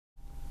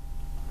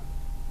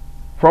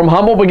From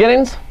humble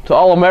beginnings to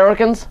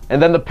All-Americans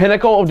and then the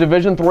pinnacle of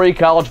Division III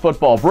college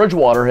football,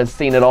 Bridgewater has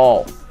seen it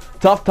all.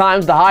 Tough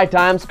times to high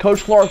times,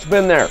 Coach Clark's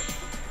been there.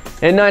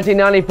 In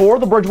 1994,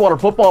 the Bridgewater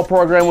football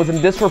program was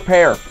in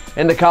disrepair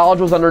and the college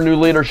was under new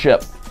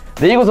leadership.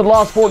 The Eagles had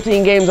lost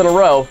 14 games in a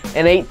row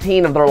in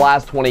 18 of their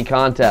last 20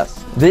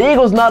 contests. The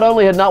Eagles not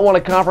only had not won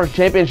a conference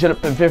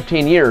championship in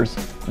 15 years,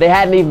 they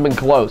hadn't even been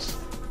close.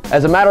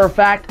 As a matter of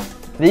fact,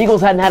 the Eagles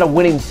hadn't had a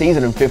winning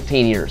season in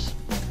 15 years.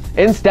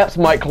 In steps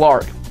Mike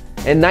Clark.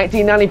 In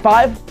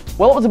 1995,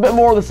 well, it was a bit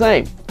more of the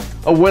same.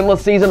 A winless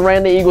season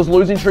ran the Eagles'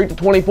 losing streak to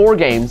 24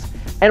 games,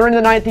 entering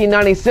the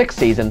 1996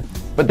 season,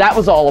 but that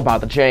was all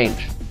about the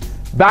change.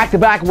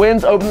 Back-to-back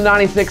wins opened the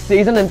 96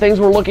 season and things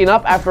were looking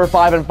up after a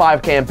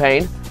 5-5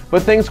 campaign,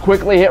 but things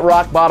quickly hit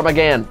rock bottom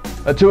again.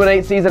 A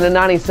 2-8 season in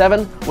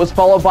 97 was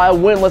followed by a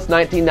winless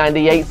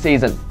 1998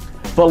 season.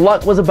 But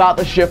luck was about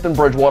to shift in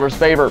Bridgewater's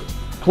favor.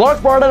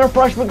 Clark brought in a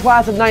freshman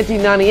class in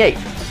 1998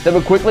 that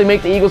would quickly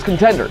make the Eagles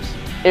contenders.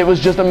 It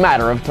was just a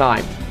matter of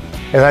time.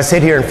 As I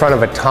sit here in front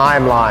of a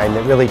timeline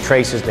that really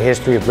traces the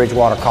history of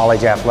Bridgewater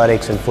College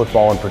athletics and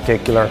football in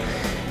particular,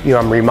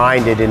 I'm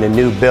reminded in a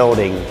new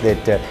building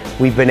that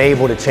we've been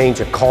able to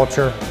change a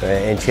culture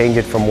and change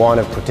it from one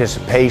of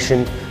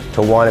participation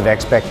to one of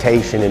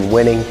expectation and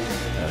winning,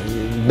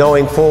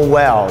 knowing full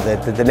well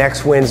that the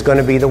next win's going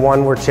to be the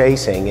one we're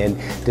chasing. And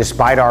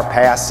despite our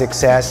past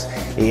success,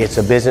 it's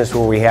a business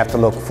where we have to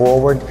look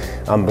forward.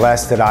 I'm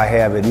blessed that I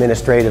have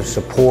administrative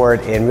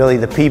support, and really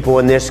the people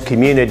in this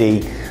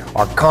community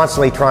are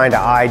constantly trying to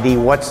ID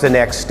what's the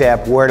next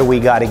step, where do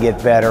we got to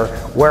get better,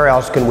 where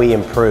else can we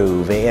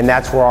improve. And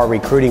that's where our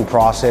recruiting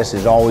process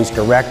is always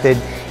directed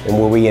and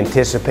where we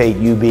anticipate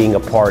you being a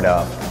part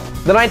of.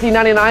 The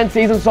 1999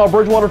 season saw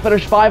Bridgewater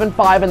finish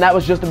 5-5, and that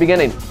was just the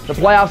beginning. The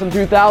playoffs in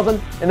 2000,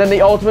 and then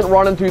the ultimate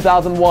run in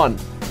 2001,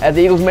 as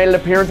the Eagles made an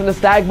appearance in the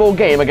Stag Bowl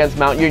game against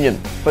Mount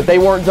Union. But they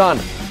weren't done.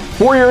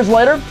 4 years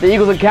later, the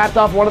Eagles had capped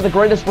off one of the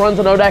greatest runs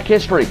in ODAC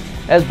history,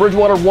 as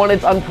Bridgewater won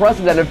its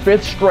unprecedented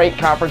 5th straight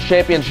conference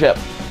championship.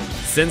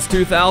 Since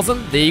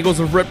 2000, the Eagles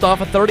have ripped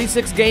off a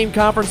 36-game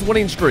conference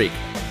winning streak,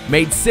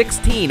 made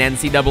 16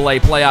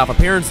 NCAA playoff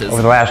appearances.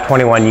 Over the last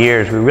 21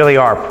 years, we really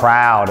are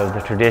proud of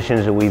the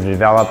traditions that we've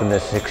developed and the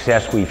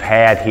success we've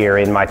had here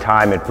in my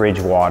time at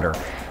Bridgewater.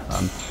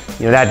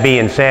 That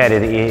being said,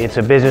 it's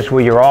a business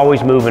where you're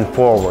always moving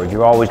forward.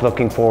 You're always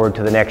looking forward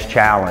to the next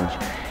challenge.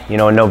 In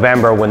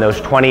November, when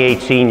those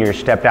 28 seniors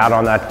stepped out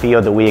on that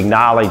field that we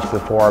acknowledged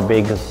before our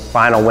big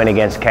final win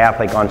against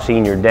Catholic on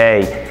senior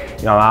day,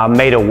 I'm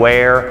made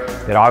aware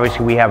that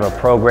obviously we have a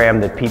program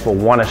that people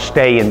want to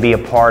stay and be a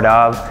part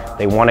of,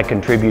 they want to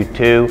contribute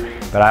to,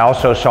 but I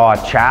also saw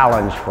a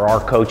challenge for our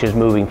coaches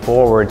moving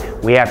forward.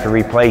 We have to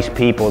replace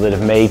people that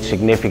have made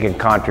significant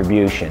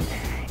contribution.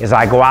 As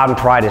I go out and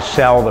try to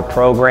sell the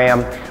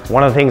program,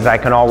 one of the things I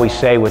can always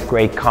say with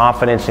great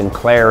confidence and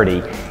clarity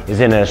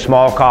is in a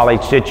small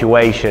college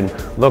situation,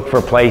 look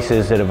for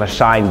places that have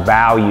assigned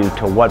value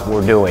to what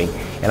we're doing.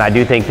 And I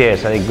do think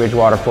this, I think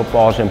Bridgewater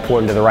football is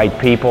important to the right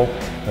people.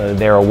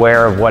 They're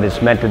aware of what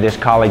it's meant to this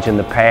college in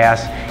the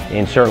past,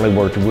 and certainly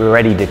we're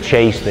ready to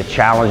chase the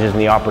challenges and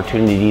the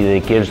opportunity that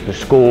it gives the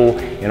school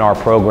and our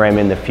program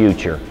in the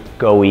future.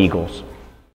 Go Eagles.